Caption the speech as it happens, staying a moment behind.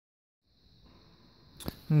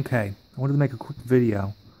Okay, I wanted to make a quick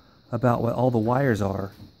video about what all the wires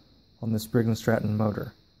are on this Briggs and Stratton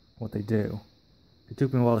motor, what they do. It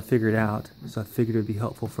took me a while to figure it out, so I figured it would be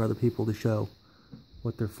helpful for other people to show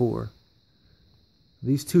what they're for.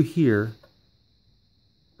 These two here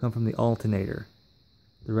come from the alternator,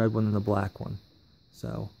 the red one and the black one.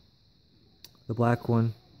 So the black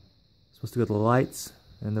one is supposed to go to the lights,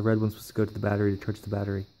 and the red one's supposed to go to the battery to charge the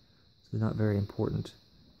battery. So they're not very important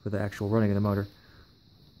for the actual running of the motor.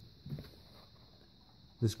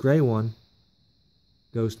 This gray one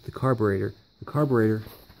goes to the carburetor. The carburetor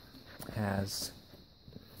has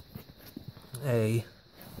a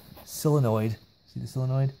solenoid, see the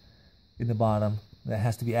solenoid? In the bottom that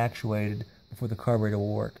has to be actuated before the carburetor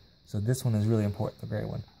will work. So this one is really important, the gray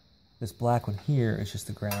one. This black one here is just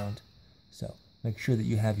the ground. So make sure that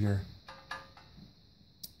you have your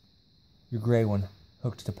gray one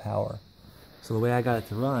hooked to power. So the way I got it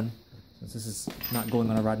to run, since this is not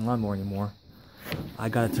going on a riding lawnmower anymore, I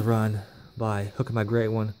got it to run by hooking my gray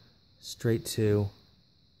one straight to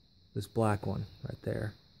this black one right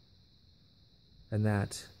there. And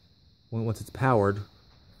that, once it's powered,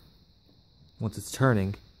 once it's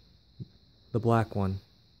turning, the black one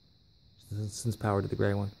sends power to the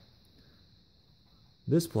gray one.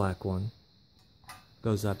 This black one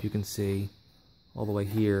goes up, you can see, all the way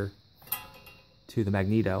here to the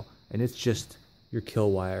magneto, and it's just your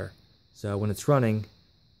kill wire. So when it's running,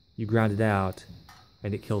 you ground it out,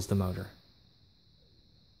 and it kills the motor.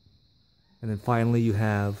 And then finally you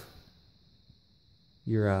have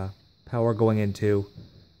your power going into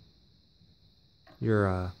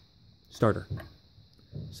your starter.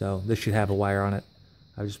 So this should have a wire on it.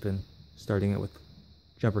 I've just been starting it with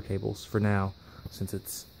jumper cables for now, since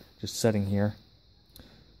it's just sitting here.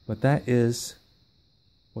 But that is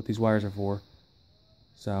what these wires are for.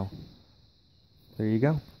 So there you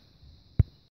go.